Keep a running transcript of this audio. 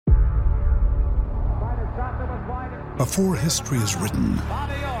Before history is written,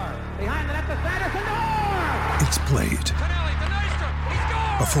 it's played.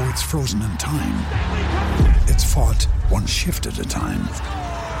 Before it's frozen in time, it's fought one shift at a time.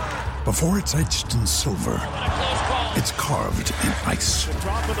 Before it's etched in silver, it's carved in ice.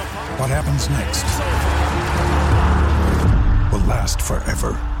 What happens next will last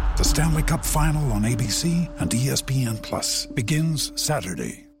forever. The Stanley Cup Final on ABC and ESPN Plus begins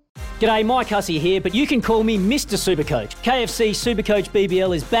Saturday. G'day, Mike Hussey here, but you can call me Mr. Supercoach. KFC Supercoach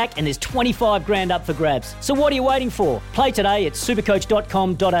BBL is back and there's 25 grand up for grabs. So what are you waiting for? Play today at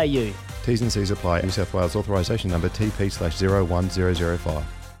supercoach.com.au. T's and C's apply. New South Wales authorisation number TP/01005.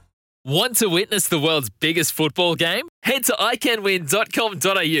 Want to witness the world's biggest football game? Head to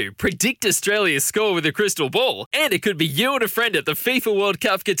iCanWin.com.au, predict Australia's score with a crystal ball, and it could be you and a friend at the FIFA World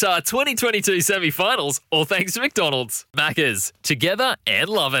Cup Qatar 2022 semi-finals, all thanks to McDonald's. Maccas, together and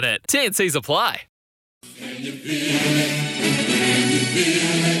loving it. T&Cs apply. Can you feel it? Can you feel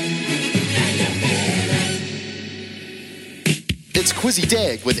it? It's Quizzy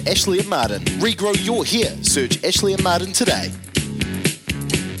Dag with Ashley and Martin. Regrow your hair. Search Ashley and Martin today.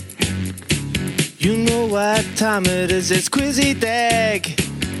 You know what time it is, it's Quizzy Dag.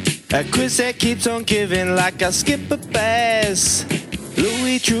 A quiz that keeps on giving like a skipper bass.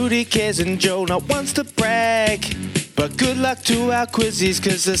 Louis, Trudy, Kez and Joe not wants to brag. But good luck to our quizzies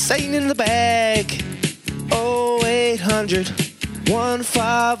cause this ain't in the bag. 0800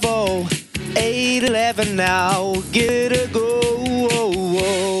 150 811 now, get a go.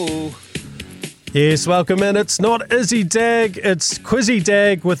 Yes, welcome in. It's not Izzy Dag, it's Quizzy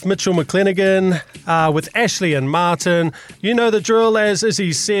Dag with Mitchell McClenaghan, with Ashley and Martin. You know the drill, as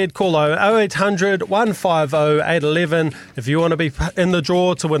Izzy said, call 0800 150 811 if you want to be in the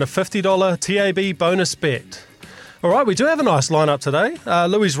draw to win a $50 TAB bonus bet. All right, we do have a nice lineup today.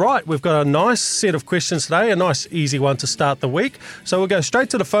 Louis right, we've got a nice set of questions today, a nice easy one to start the week. So we'll go straight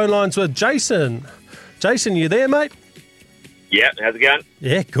to the phone lines with Jason. Jason, you there, mate? Yeah, how's it going?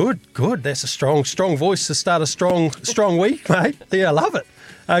 Yeah, good. That's a strong voice to start a strong week, mate. Yeah, I love it.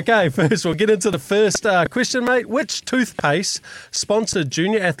 Okay, first we'll get into the first question, mate. Which toothpaste sponsored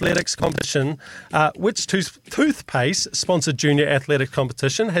junior athletics competition? Has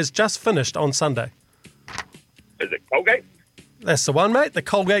just finished on Sunday? Is it Colgate? That's the one, mate. The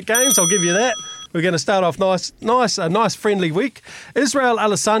Colgate Games. I'll give you that. We're going to start off a nice friendly week. Israel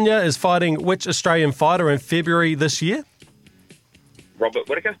Adesanya is fighting which Australian fighter in February this year? Robert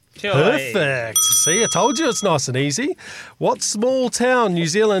Whittaker. Perfect. See, I told you it's nice and easy. What small New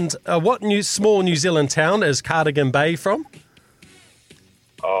Zealand town is Cardigan Bay from?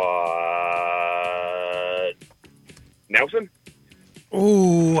 Nelson.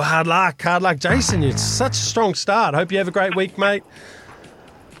 Ooh, hard luck, Jason. It's such a strong start. Hope you have a great week, mate.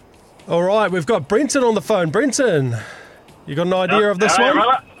 All right, we've got Brenton on the phone. Brenton, you got an idea of this one?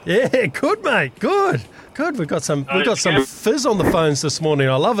 Brother. Yeah, good, mate. Good. We've got some fizz on the phones this morning.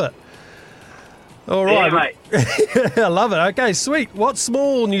 I love it. All right, mate. I love it. Okay, sweet. What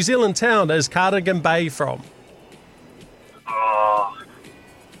small New Zealand town is Cardigan Bay from? I'll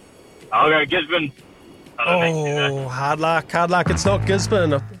go Gisborne. Hard luck. It's not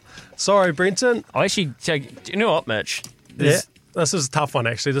Gisborne. Sorry, Brenton. Do you know what, Mitch? This is a tough one,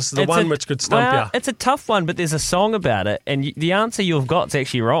 actually. This is the one which could stump you. It's a tough one, but there's a song about it, and the answer you've got is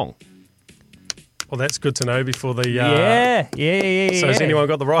actually wrong. Well, that's good to know before the... Yeah. So has anyone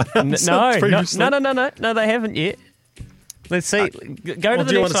got the right answer? No, they haven't yet. Let's see. Go to the next one.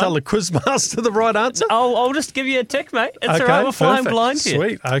 Do you want to tell the quizmaster the right answer? I'll just give you a tick, mate. It's all right. We're flying blind here.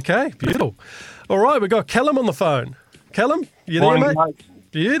 Sweet. Okay, beautiful. All right, we've got Callum on the phone. Callum, you there, mate?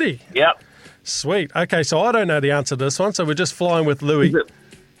 Beauty. Yep. Sweet. Okay, so I don't know the answer to this one, so we're just flying with Louis.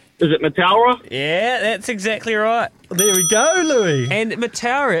 Is it Mataura? Yeah, that's exactly right. There we go, Louis. And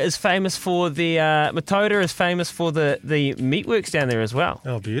Mataura is famous for the Matoda is famous for the meatworks down there as well.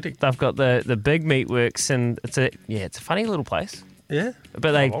 Oh, beauty. They've got the big meatworks, and it's a funny little place. Yeah.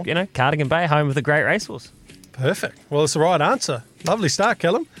 But Cardigan Bay, home of the great racehorse. Perfect. Well, it's the right answer. Lovely start,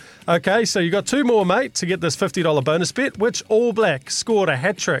 Callum. Okay, so you got two more, mate, to get this $50 bonus bet. Which All Black scored a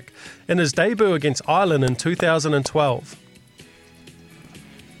hat-trick in his debut against Ireland in 2012?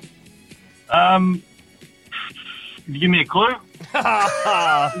 Give me a clue.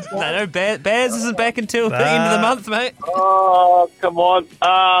 No, Baz isn't back until the end of the month, mate. Oh, come on.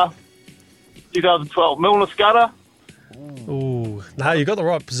 2012. Milner Scudder. Ooh, no, you got the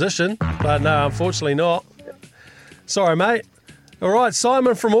right position, but no, unfortunately not. Sorry, mate. All right,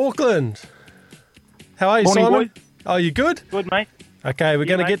 Simon from Auckland. How are you, Morning, Simon? boys. Are you good? Good, mate. Okay, we're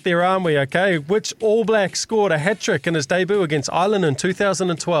going to get there, aren't we? Okay, which All Black scored a hat-trick in his debut against Ireland in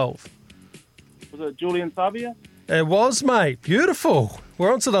 2012? Was it Julian Savia? It was, mate. Beautiful.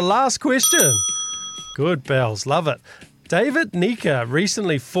 We're on to the last question. Good, Bells. Love it. David Nika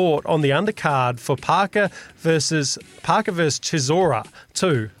recently fought on the undercard for Parker versus Chisora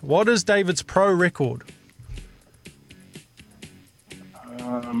 2. What is David's pro record?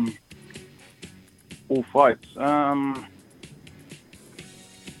 All fights.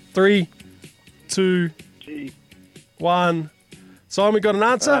 3, 2, Gee. 1. Simon, got an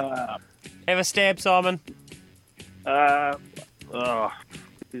answer? Have a stab, Simon.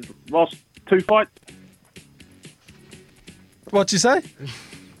 He's lost 2 fights. What'd you say?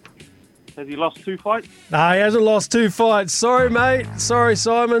 Has he lost 2 fights? No, he hasn't lost 2 fights. Sorry, mate. Sorry,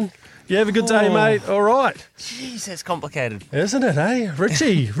 Simon. You have a good day, mate. All right. Jeez, that's complicated. Isn't it, eh?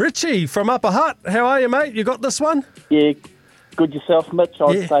 Richie from Upper Hutt. How are you, mate? You got this one? Yeah, good yourself, Mitch.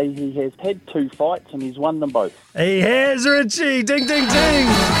 I'd say he has had 2 fights and he's won them both. He has, Richie. Ding, ding, ding.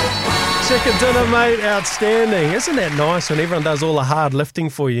 Chicken dinner, mate. Outstanding. Isn't that nice when everyone does all the hard lifting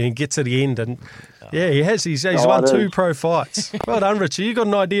for you and get to the end? And yeah, he has. He's won 2 pro fights. Well done, Richie. You got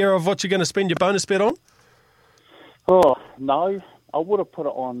an idea of what you're going to spend your bonus bet on? Oh, no. I would have put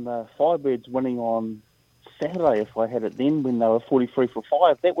it on Firebirds winning on Saturday if I had it then when they were 43 for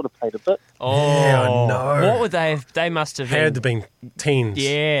 5. That would have paid a bit. Oh, yeah, I know. What would they have? They must have had to been 10s.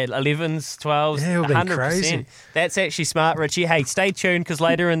 Yeah, 11s, 12s. Yeah, it would have been 100%. crazy. That's actually smart, Richie. Hey, stay tuned because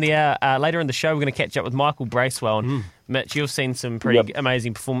later in the show we're going to catch up with Michael Bracewell. And Mitch, you've seen some pretty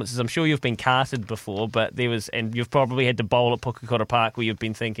amazing performances. I'm sure you've been carted before, but and you've probably had to bowl at Pukekota Park where you've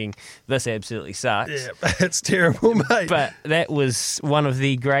been thinking, this absolutely sucks. Yeah, it's terrible, mate. But that was one of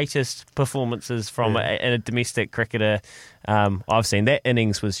the greatest performances from a domestic cricketer I've seen. That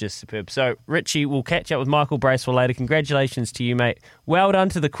innings was just superb. So, Richie, we'll catch up with Michael Bracewell later. Congratulations to you, mate. Well done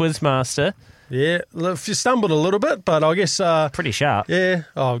to the Quizmaster. Yeah, look, you stumbled a little bit, but I guess... pretty sharp. Yeah,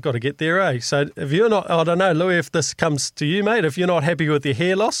 I've got to get there, eh? So if you're not... I don't know, Louis, if this comes to you, mate, if you're not happy with your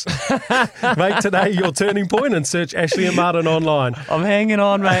hair loss, make today your turning point and search Ashley and Martin online. I'm hanging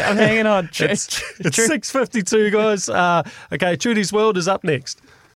on, mate. I'm hanging on. It's 6:52, guys. Okay, Trudy's World is up next.